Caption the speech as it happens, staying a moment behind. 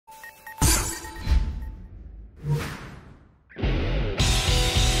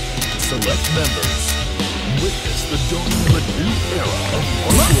select members. Witness the dawning of a new era of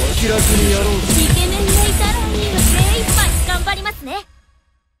martial arts. 気楽にやろう。イケメンネイターランには精一杯頑張りますね。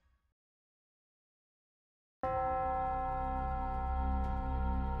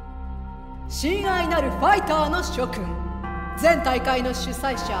親愛なるファイターの諸君、前大会の主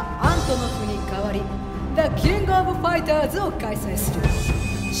催者アントノフに代わり The King of Fighters を開催する。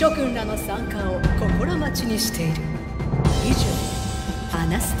諸君らの参加を心待ちにしている。以上、ア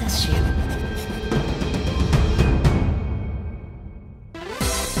ナスタシア。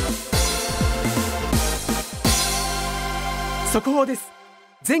速報です。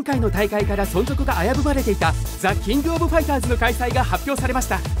前回の大会から存続が危ぶまれていたザ・キング・オブ・ファイターズの開催が発表されまし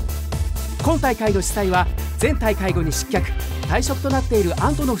た。今大会の主催は前大会後に失脚退職となっているア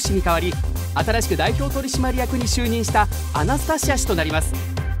ントノフ氏に代わり、新しく代表取締役に就任したアナスタシア氏となります。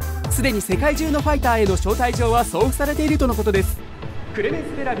すでに世界中のファイターへの招待状は送付されているとのことです。クレメンス・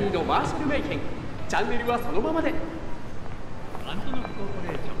テラビーのマーシャル・メイケン、チャンネルはそのままで。アントノフコーポ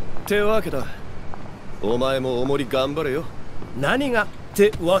レーションってわけだ。お前もおもり頑張れよ。何がっ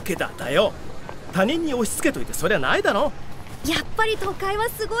てわけだだよ。他人に押し付けといてそりゃないだろ。やっぱり都会は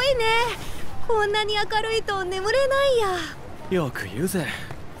すごいね。こんなに明るいと眠れないや。よく言うぜ。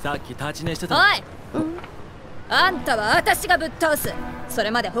さっき立ち寝してた。おい、あんたは私がぶっ倒す。そ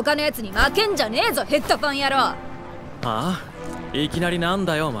れまで他のやつに負けんじゃねえぞ、ヘッドパン野郎。ああ、いきなりなん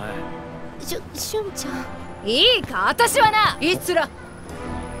だよお前。しゅんちゃん。いいか、私はな。いつら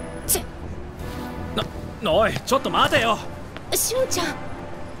おい、ちょっと待てよ。しゅんちゃん。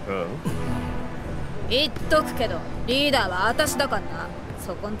言っとくけどリーダーは私だからな。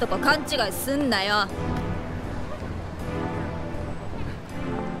そこんとこ勘違いすんなよ。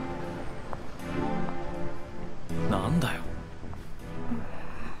なんだよ。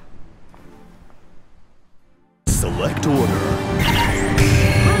Select order.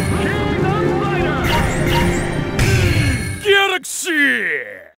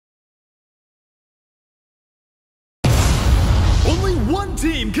 Galaxy!Only one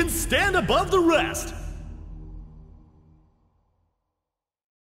team can stand above the rest.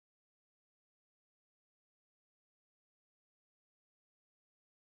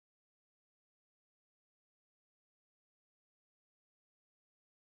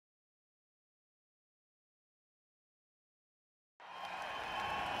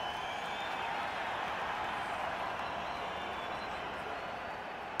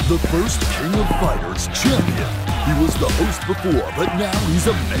 The first King of Fighters champion. He was the host before, but now he's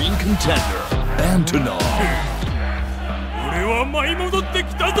a main contender. Antonov. 俺は舞い戻って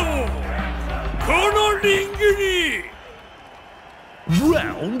きたぞ。このリングに。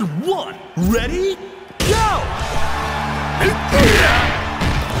Round 1. Ready? Go!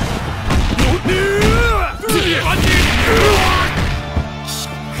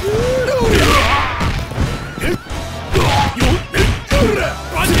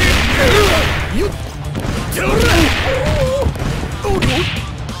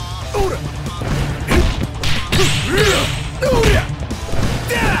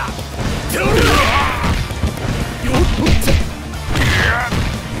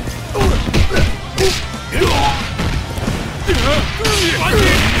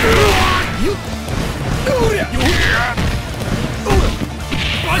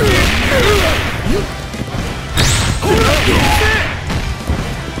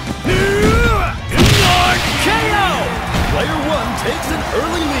 Player 1 takes an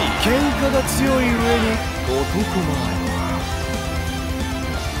early lead. 喧嘩が強い上に男前。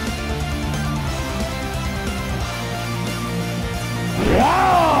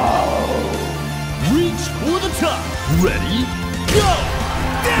Reach for the top. Ready? Go!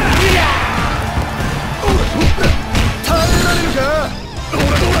 耐えられるか。ま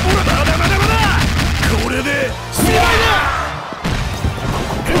だこれで試合だ。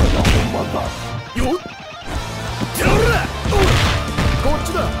よっ。こっ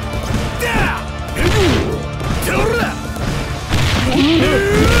ちだ。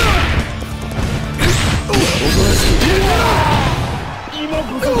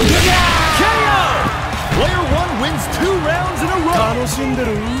Player 1 wins 2 rounds in a row. 楽しんで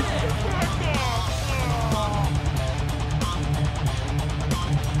る？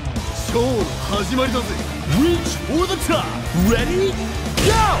勝負始まりだぜ。Reach for the top. Ready?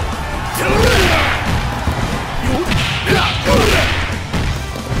 Go!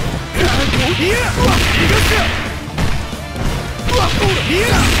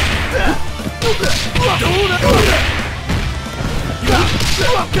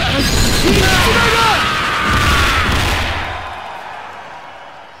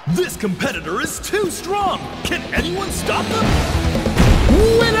 This competitor is too strong. Can anyone stop them?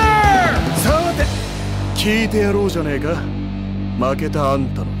 Winner! 聞いてやろうじゃねえか。負けたあ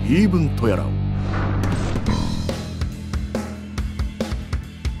んたの言い分とやらを。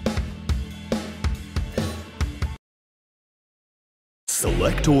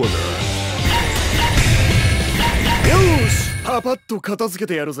Select order。よし、パパッと片付け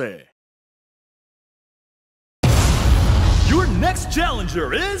てやるぜ。Your next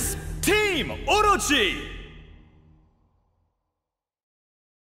challenger is Team Orochi!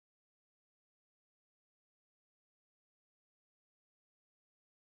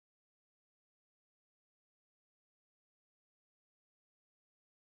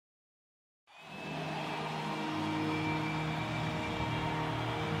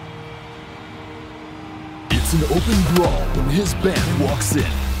 It's an open brawl when his band walks in.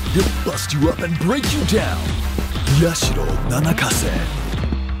 He'll bust you up and break you down. Yashiro Nanakase.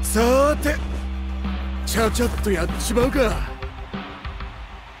 さーて、ちゃちゃっとやっちまうか。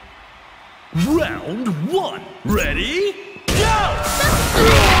Round 1. Ready? Go!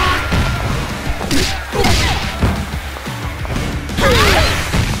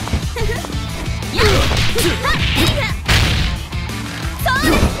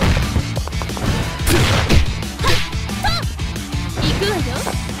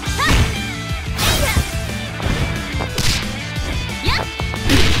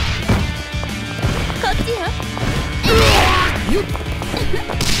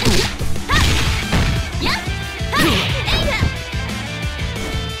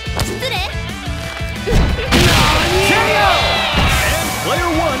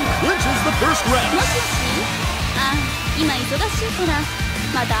 First round. もしもし、あ、今忙しいから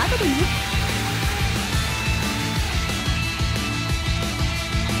また後でね。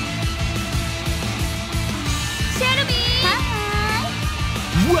シェルミー。はー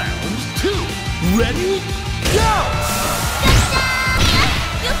い。Round 2. Ready? Go!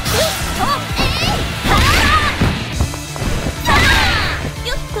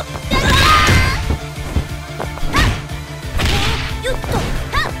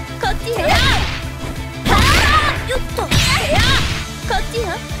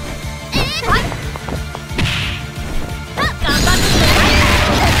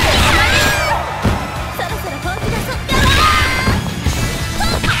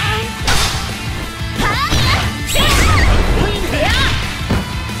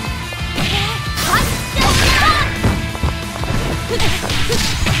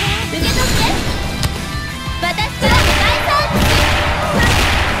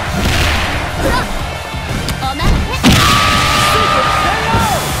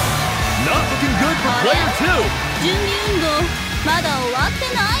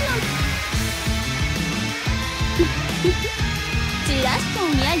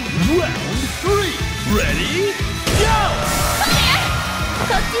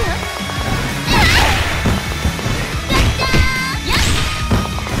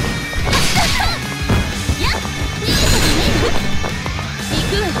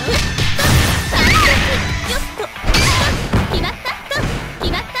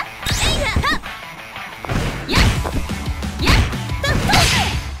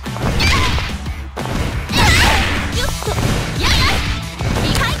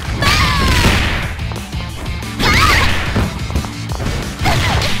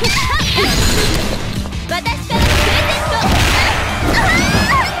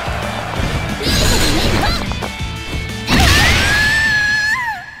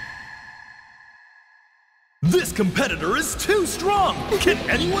 ！This competitor is too strong! Can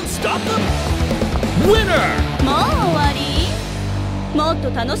anyone stop them? Winner! もう終わり？もっと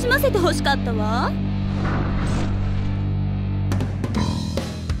楽しませてほしかったわ。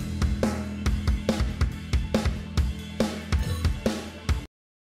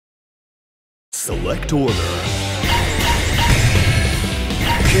Select order.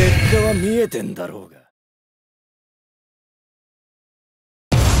 結果は見えてんだろうが。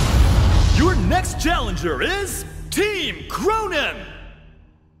Your next challenger is Team Cronin!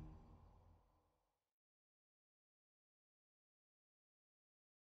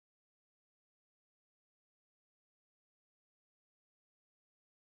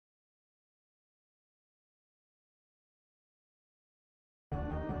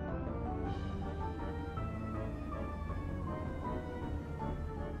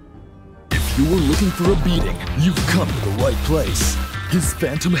 If you were looking for a beating, you've come to the right place. His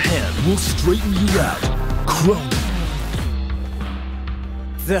phantom hand will straighten you out. Cronin.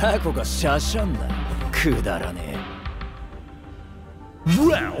 ザコがシャシャンだ。くだらねえ。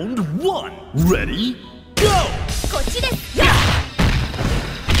Round 1. Ready? Go! こっちです。やっ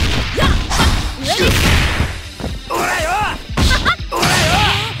やっ上です。おらよおらよ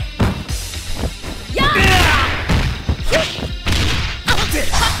やっ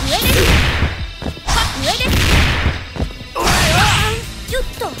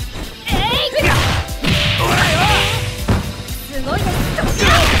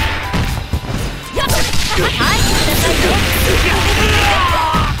飽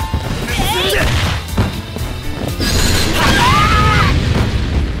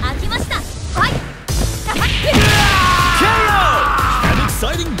きました。はい。KO! An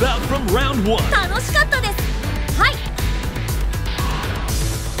exciting bout from round 1. 楽しかったです。はい。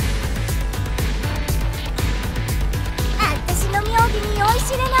私の妙義に酔い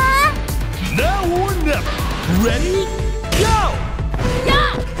しれな。Now or never. Ready? Go! や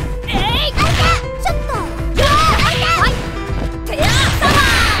あ、えい。あいた。ちょっと。やあ、はい。てやさま。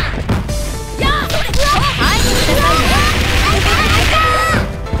やあ、それ。はい。くださいね。あいた。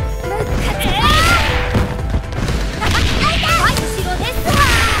むかつ。あいた。はい、後ろです。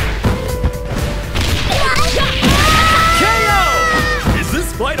KO! Is this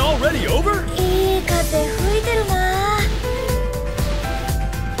fight already over? いい風吹いてるな。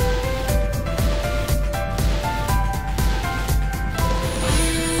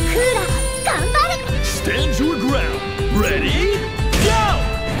Stand your ground. Ready? Go!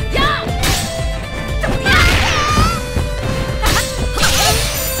 Yeah!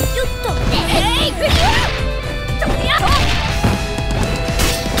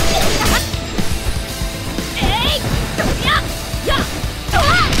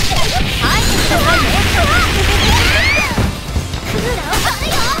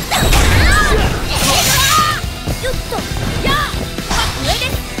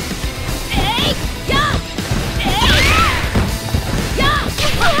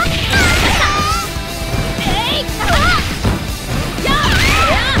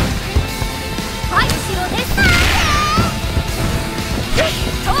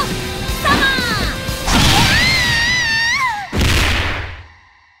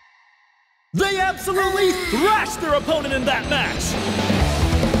 They absolutely thrashed their opponent in that match!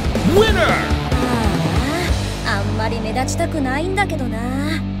 Winner! あんまり目立ちたくないんだけどな。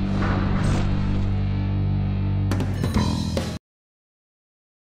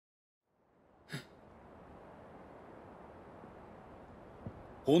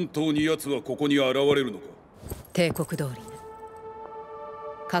本当に奴はここに現れるのか。帝国通りね。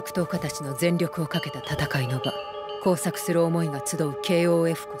格闘家たちの全力をかけた戦いの場、交錯する思いが集う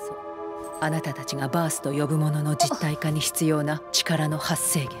KOF こそ、あなたたちがバースと呼ぶものの実体化に必要な力の発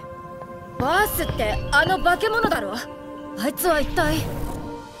生源。バースってあの化け物だろ。あいつは一体。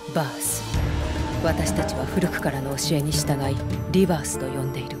バース、私たちは古くからの教えに従いリバースと呼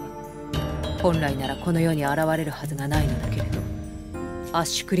んでいるわ。本来ならこの世に現れるはずがないのだけれど、アッ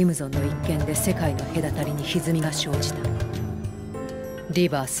シュクリムゾンの一件で世界の隔たりに歪みが生じた。リ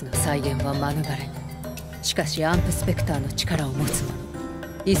バースの再現は免れぬ。しかしアンプスペクターの力を持つ者、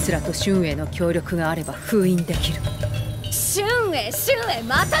イスラとシュンエの協力があれば封印できる。シュンエ、シュンエ、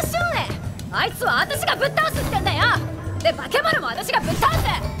またシュンエ。あいつは私がぶっ倒すってんだよ。で、化け物も私がぶっ倒す。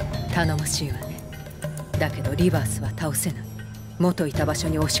頼もしいわね。だけどリバースは倒せない。元いた場所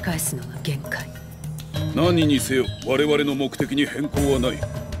に押し返すのが限界。何にせよ我々の目的に変更はない。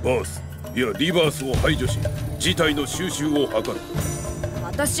バース、いやリバースを排除し事態の収拾を図る。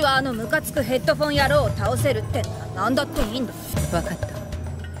私はあのムカつくヘッドフォン野郎を倒せるって何だっていいんだ。分かった。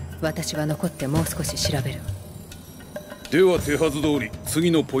私は残ってもう少し調べる。では手はず通り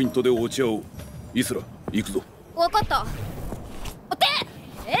次のポイントで落ち合おう。イスラ、行くぞ。分かった。って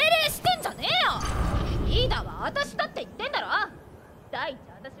命令してんじゃねえよ。リーダーは私だって言ってんだろ。第一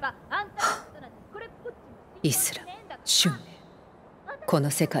私はあんたのことなんてこれっぽっちも。イスラ、シュンエ、この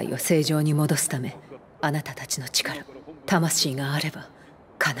世界を正常に戻すため、あなたたちの力、魂があれば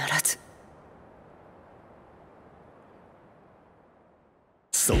必ず。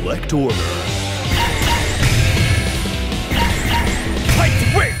Select order.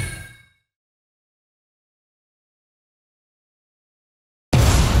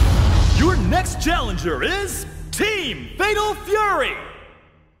 Your next challenger is Team Fatal Fury!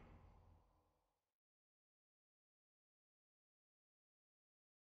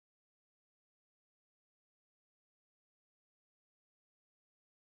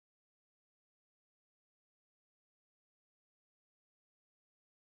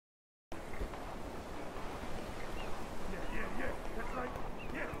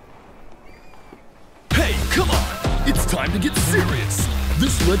 Hey, come on! It's time to get serious!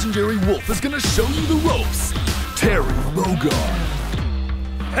 This legendary wolf is gonna show you the ropes! Terry Bogard!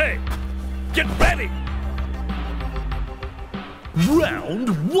 Hey! Get ready! Round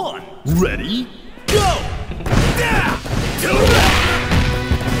 1! Ready? Go!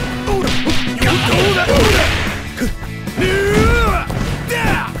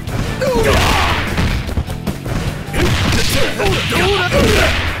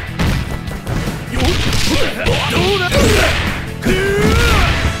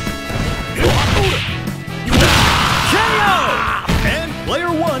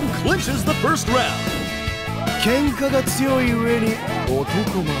 化が強い上に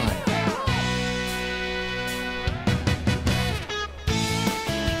男前。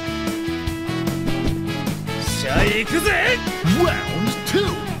しゃあ行くぜ。 Round 2.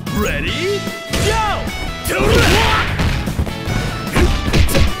 Ready? Go! どれい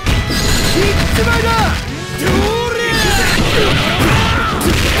っちまいだ。どれ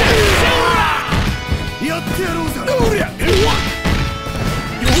やってやろうぜ。どれ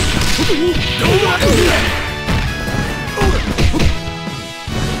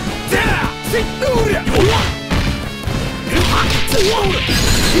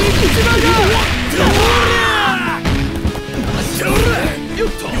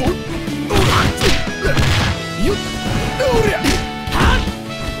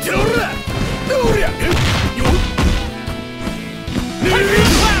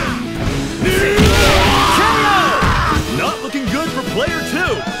Not looking good for player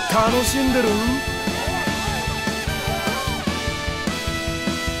 2. 楽しんでる？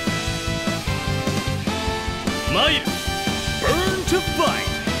参る。 Burn to fight.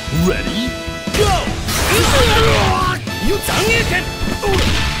 Ready? Go! 残影剣。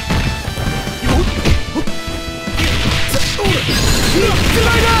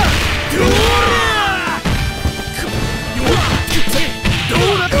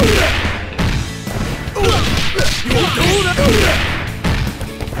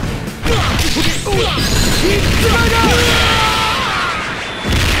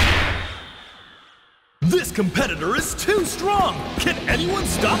This competitor is too strong. Can anyone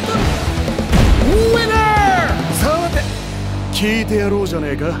stop them? Winner! さて、聞いてやろうじゃ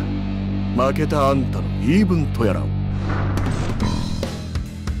ねえか。負けたあんたの言い分とやらを。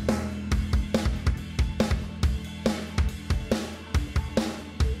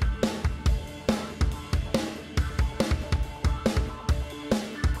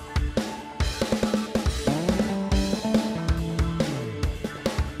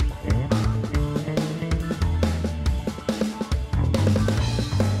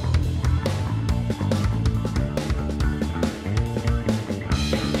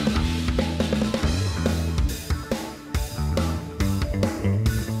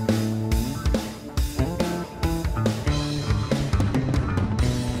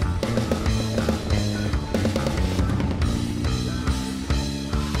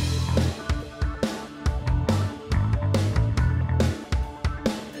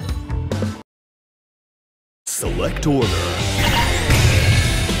Select order.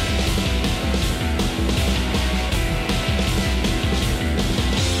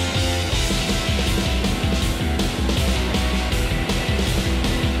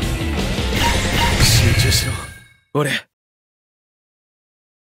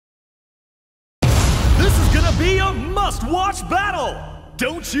 This is gonna be a must-watch battle!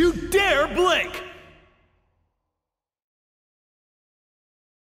 Don't you dare blink!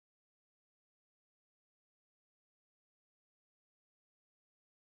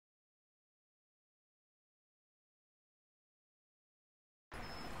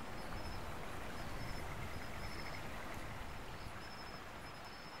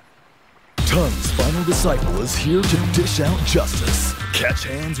 Tung's final disciple is here to dish out justice. Catch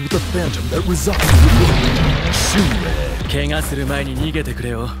hands with the phantom that resides within Shermie. 怪我する前に逃げてくれ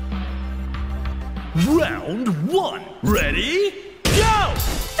よ。Round 1. Ready? Go!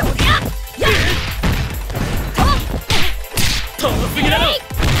 遠すぎだろ。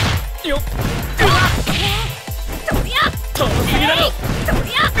よっ。遠すぎだろ。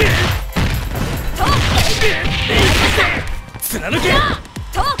貫け。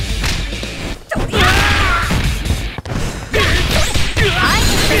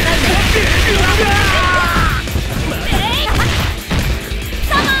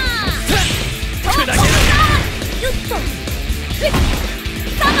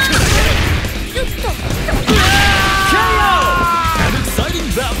An exciting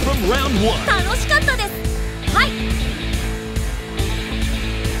bout from round 1. 楽しかったです。はい。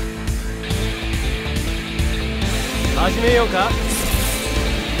始めようか。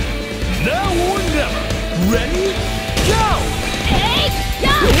Now or never. Ready? Go!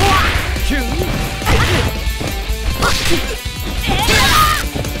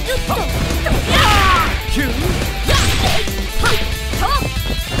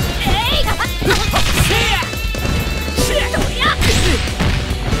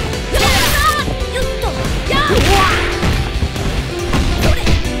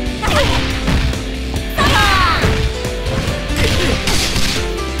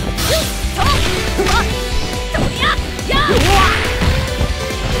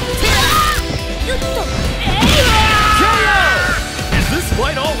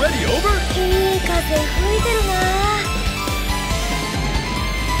 Fight already over? いい風吹いてるな。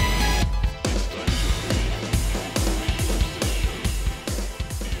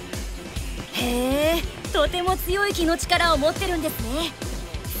ても強い気の力を持ってるんですね。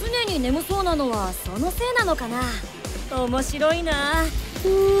常に眠そうなのはそのせいなのかな。面白いな。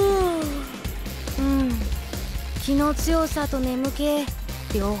気の強さと眠気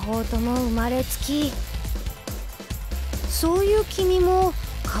両方とも生まれつき。そういう君も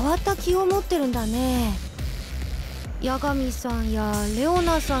変わった気を持ってるんだね。八神さんやレオ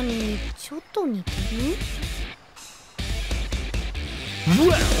ナさんにちょっと似てる。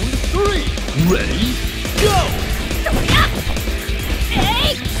Round 3 Ready Go!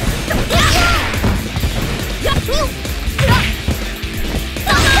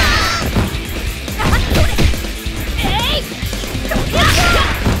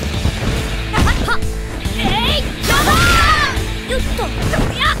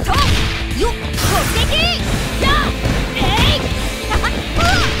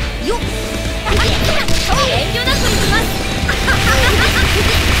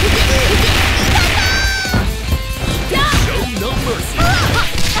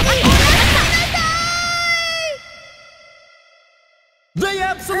 They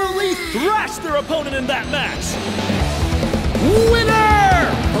absolutely thrashed their opponent in that match! Winner!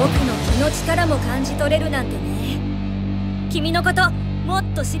 僕の気の力も感じ取れるなんてね。君のこともっ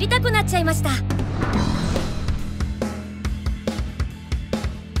と知りたくなっちゃいました。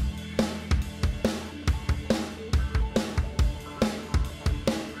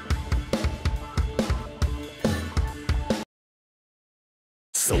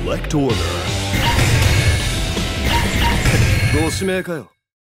Select order. ご指名かよ。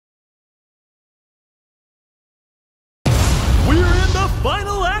We're in the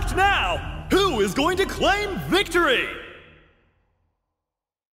final act now! Who is going to claim victory?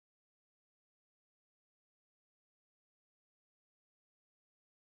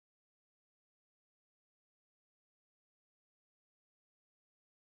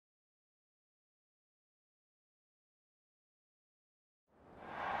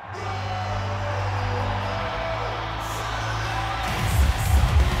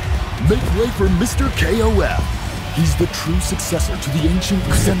 Make way for Mr. KOF. He's the true successor to the ancient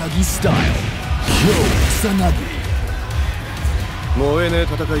Kusanagi style. Kyo Kusanagi. 燃えねえ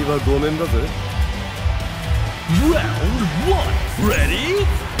戦いはごめんだぜ。Round 1. Ready?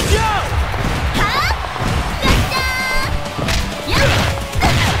 Go!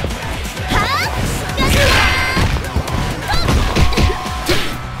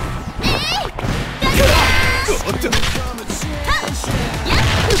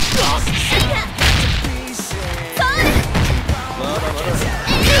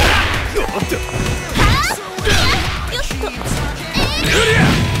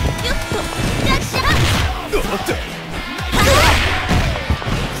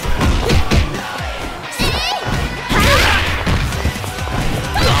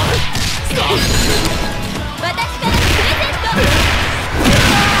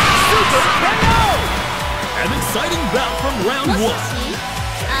 An exciting bout from round 1.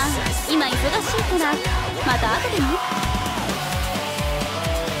 あ、今忙しいからまた後でね。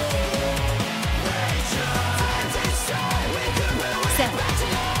さあ、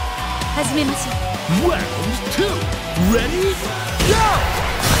始めましょう。 Round 2. Ready? Go!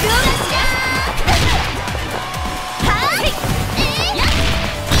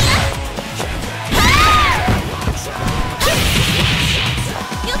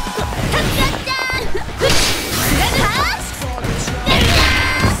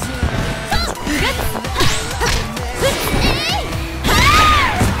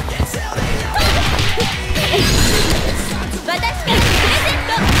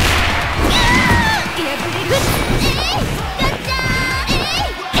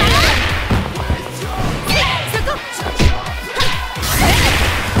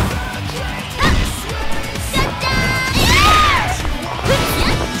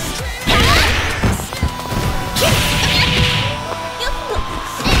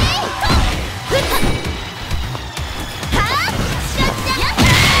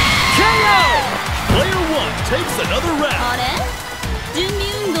 あれ？準備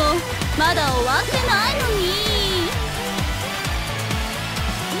運動まだ終わってないのに。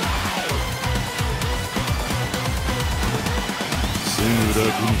すぐ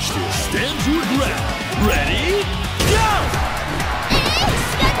楽にして Stand your ground. Ready? Go!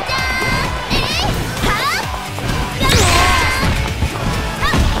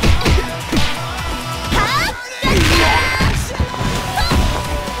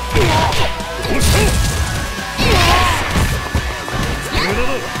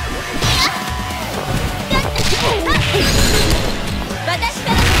 私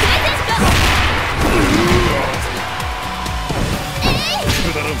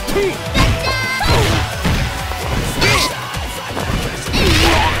からのプレゼント。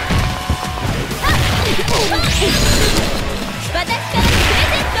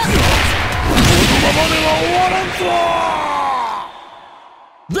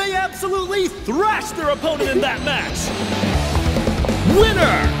absolutely thrashed their opponent in that match!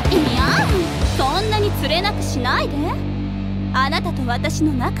 Winner! いや、そんなにつれなくしないで。あなたと私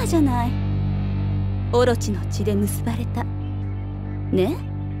の仲じゃない。オロチの血で結ばれた。ね？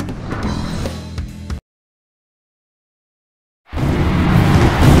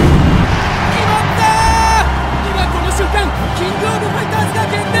キングオブファイターズが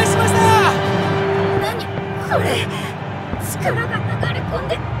決定しました。何これ、力が流れ込ん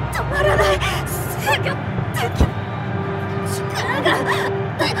で止まらない。制御でき力が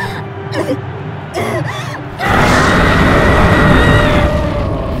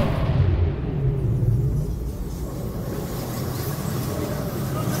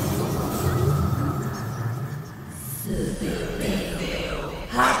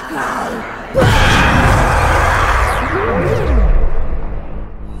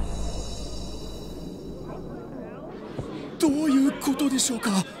どういうことでしょうか。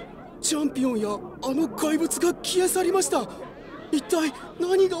チャンピオンやあの怪物が消え去りました。一体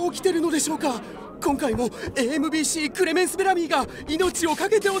何が起きてるのでしょうか。今回も AMBC クレメンス・ベラミーが命を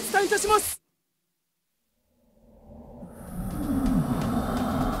懸けてお伝えいたします。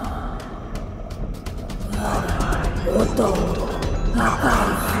音を破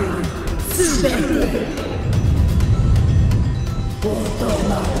壊するすべて音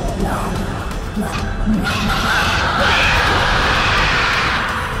の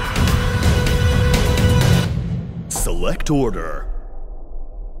Select order.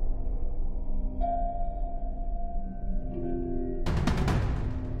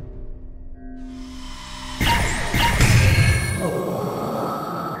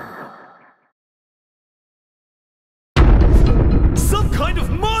 Some kind of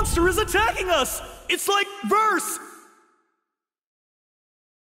monster is attacking us! It's like verse!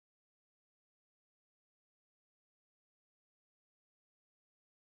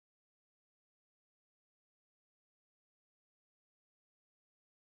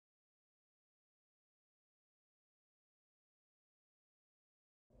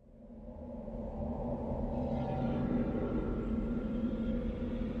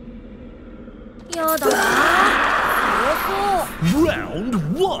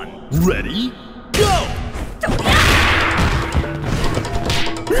 Round one. Ready? Go!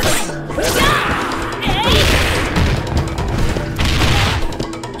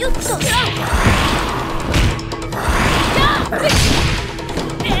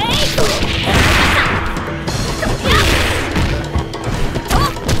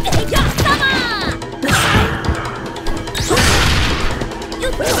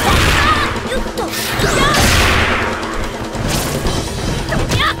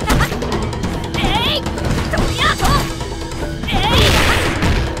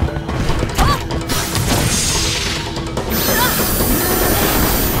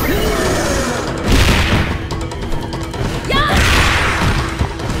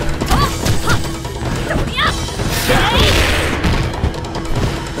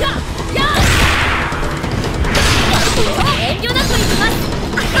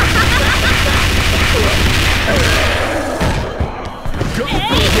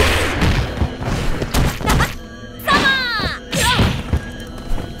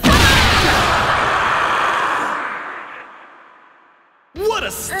 What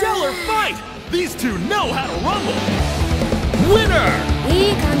a stellar fight! These two know how to rumble! Winner!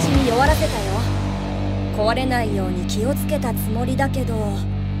 いい感じに弱らせたよ。壊れないように気をつけたつもりだけど、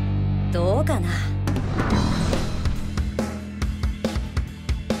どうかな。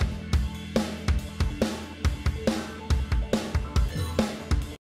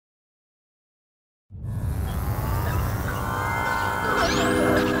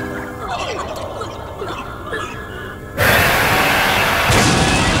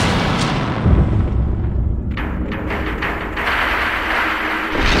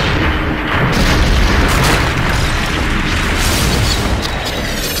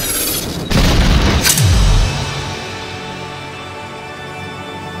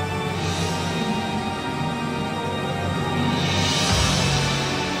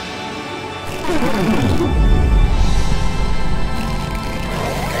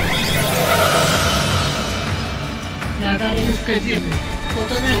流れの深強く異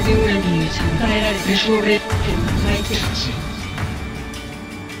なる順番に与えられた奨励点の相手たち。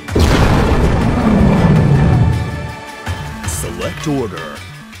Select order.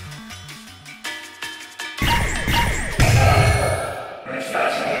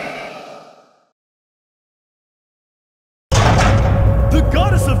 The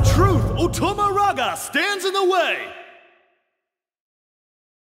goddess of truth, Otoma Raga, stands in the way!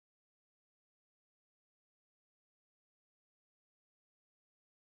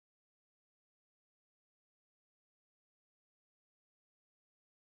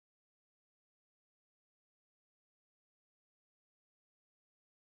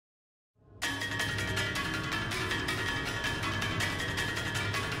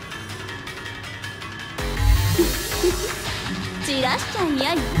 いらっしゃい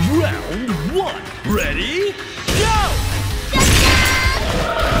やい。 Round 1. Ready? Go!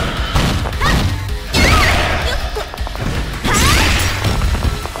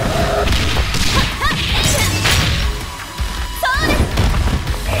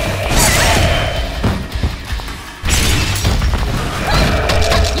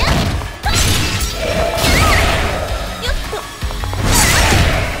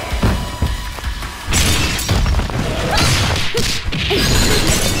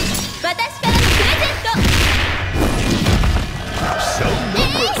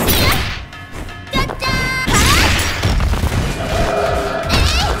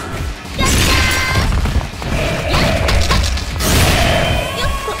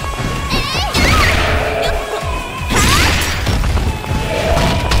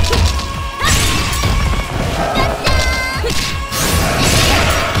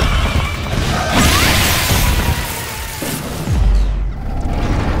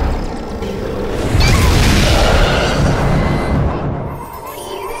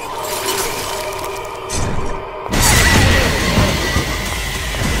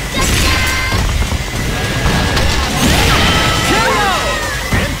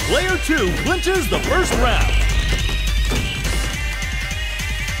 2 clinches the first round.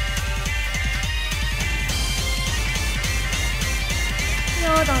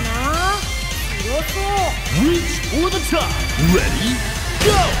 やだな、強そう。 Reach for the top. Ready?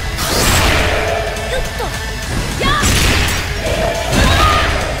 Go! よっとやっ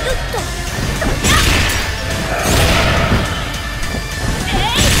よっとやっ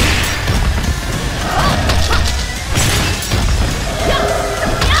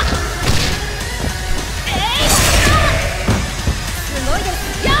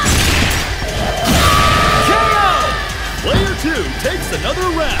Player 2 takes another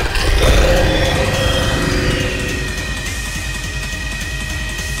round.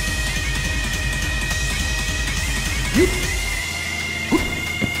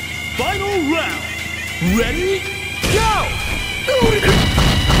 Final round. Ready? Go!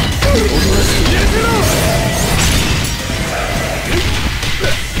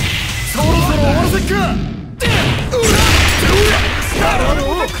 そろそろ終わらせっか。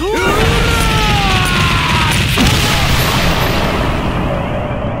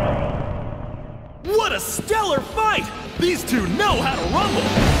What a stellar fight! These two know how to rumble!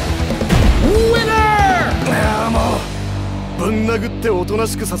 Winner! もうぶん殴っておとな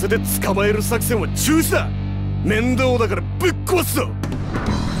しくさせて捕まえる作戦は中止だ。面倒だからぶっ壊すぞ。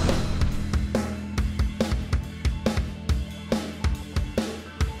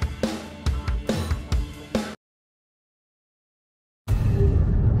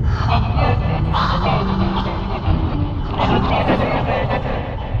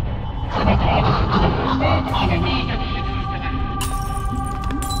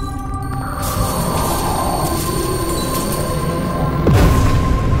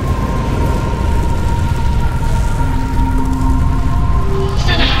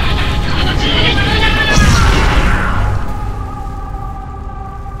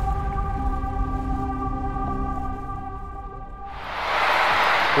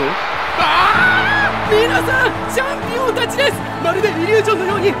皆さん、チャンピオンたちです。まるでイリュージョンの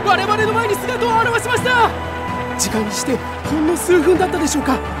ように我々の前に姿を現しました。時間にしてほんの数分だったでしょう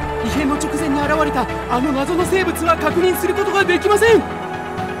か。異変の直前に現れたあの謎の生物は確認することができません。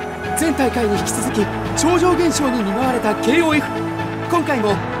前大会に引き続き超常現象に見舞われた KOF。 今回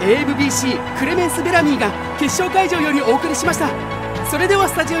も AFBC クレメンス・ベラミーが決勝会場よりお送りしました。それでは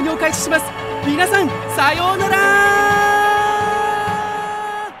スタジオにお返しします。皆さん、さようなら。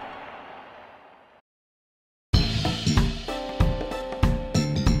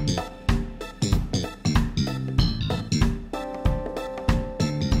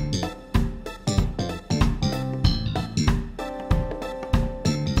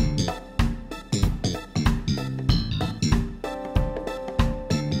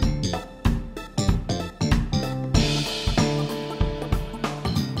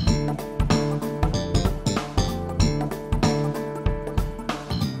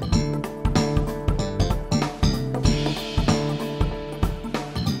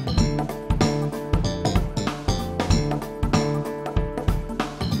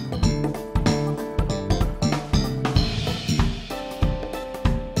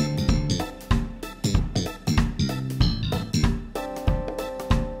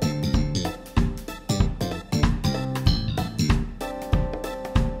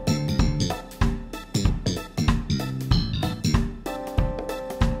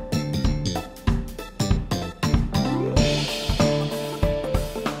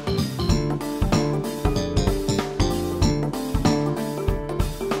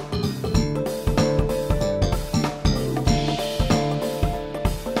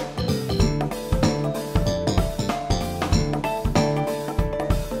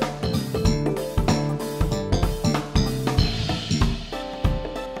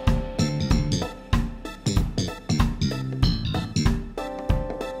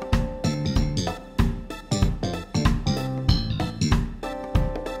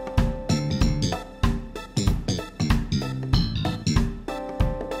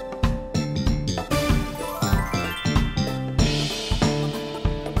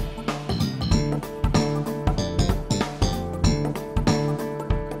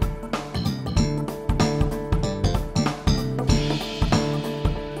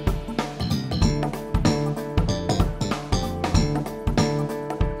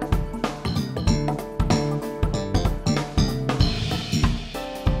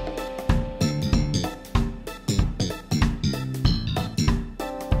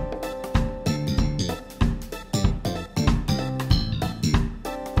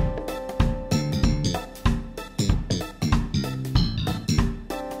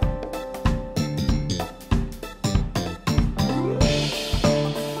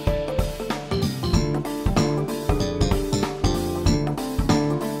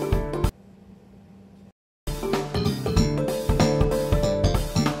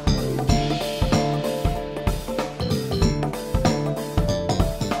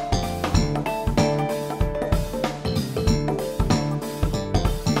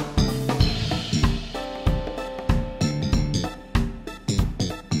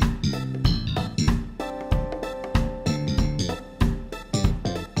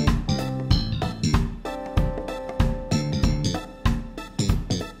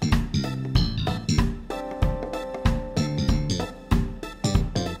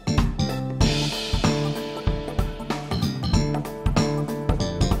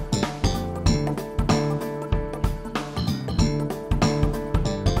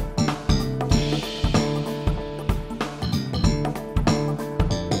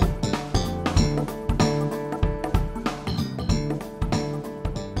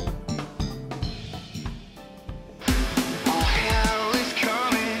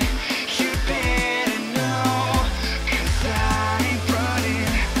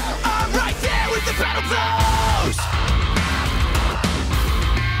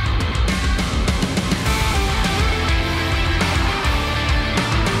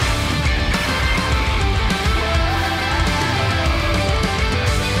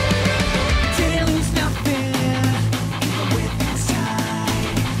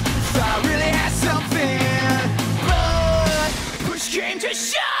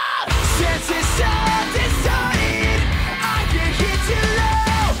senses are decided. I get hit too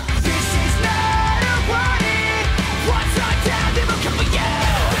low. This is not a warning. Once I'm down, they will come for you.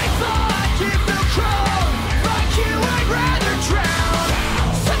 Before I give the crown, like you, I'd rather drown.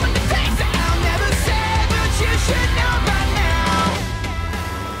 Some of the things that I'll never say, but you should know by now.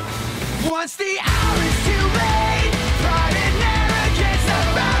 Once the hour is too late, pride and arrogance are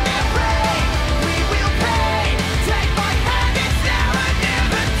found and afraid. We will pay. Take my hand, it's now or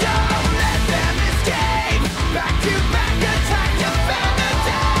never. Don't let them escape. Back to back, attack, defend the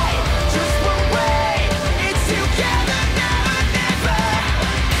day. Just one way, it's together now or never.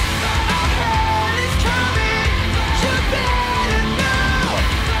 Our hell is coming, you better know.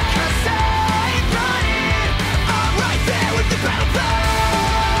 'Cause I ain't running, I'm right there with the battle blows.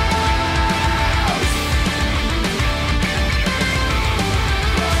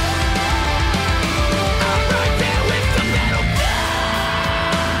 I'm right there with the battle blows.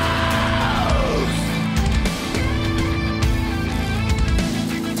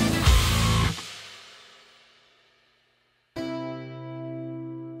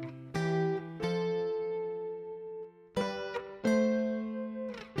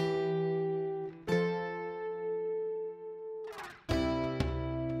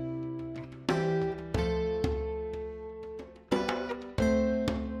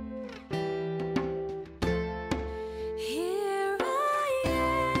 Here I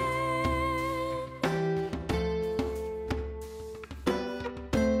am.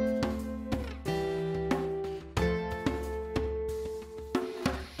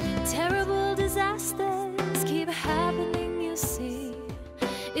 Terrible disasters keep happening, you see.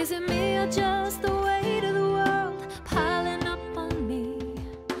 Is it me or just the weight of the world piling up on me?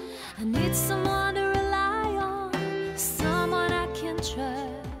 I need someone to rely on, someone I can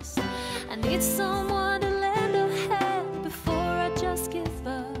trust. I need someone to lend a hand before I just give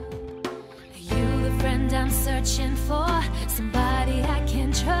up. Are you the friend I'm searching for? Somebody I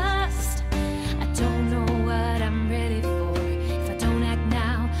can trust. I don't know what I'm ready for. If I don't act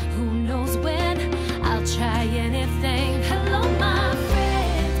now, who knows when? I'll try anything. Hello, my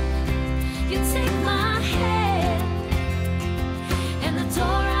friend. You take my hand, and the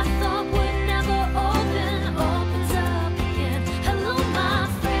door I thought would never open opens up again. Hello, my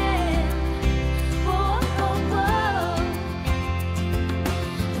friend. Whoa, whoa, whoa.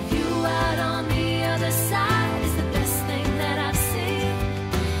 The view out on the other side is the best thing that I've seen.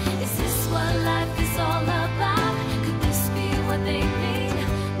 Is this what life is all about? Could this be what they mean?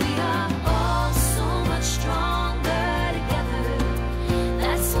 We are all so much stronger together.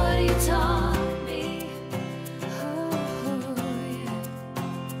 That's what you taught me. Oh, yeah.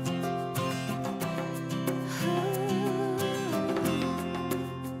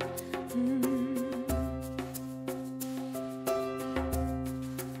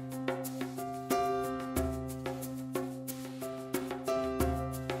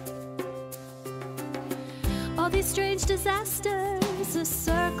 All these strange disasters are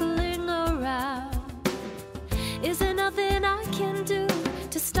circling around. Is there nothing I can do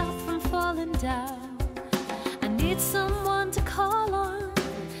to stop from falling down? I need someone to call on,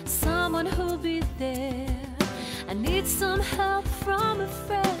 someone who'll be there. I need some help from a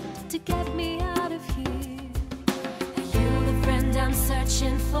friend to get me out of here. Are you the friend I'm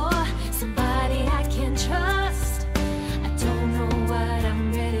searching for? Somebody I can trust. I don't know what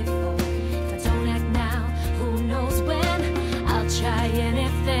I'm ready for. If I don't act now, who knows when? I'll try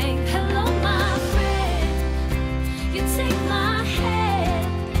anything. Hello, my friend. You take my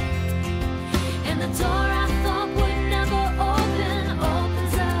hand, and the door I thought would never open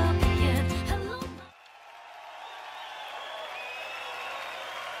opens up again. Hello,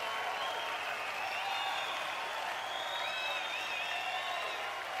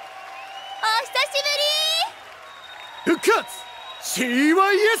お久しぶり。復活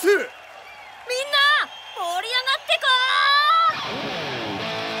CYS。みんな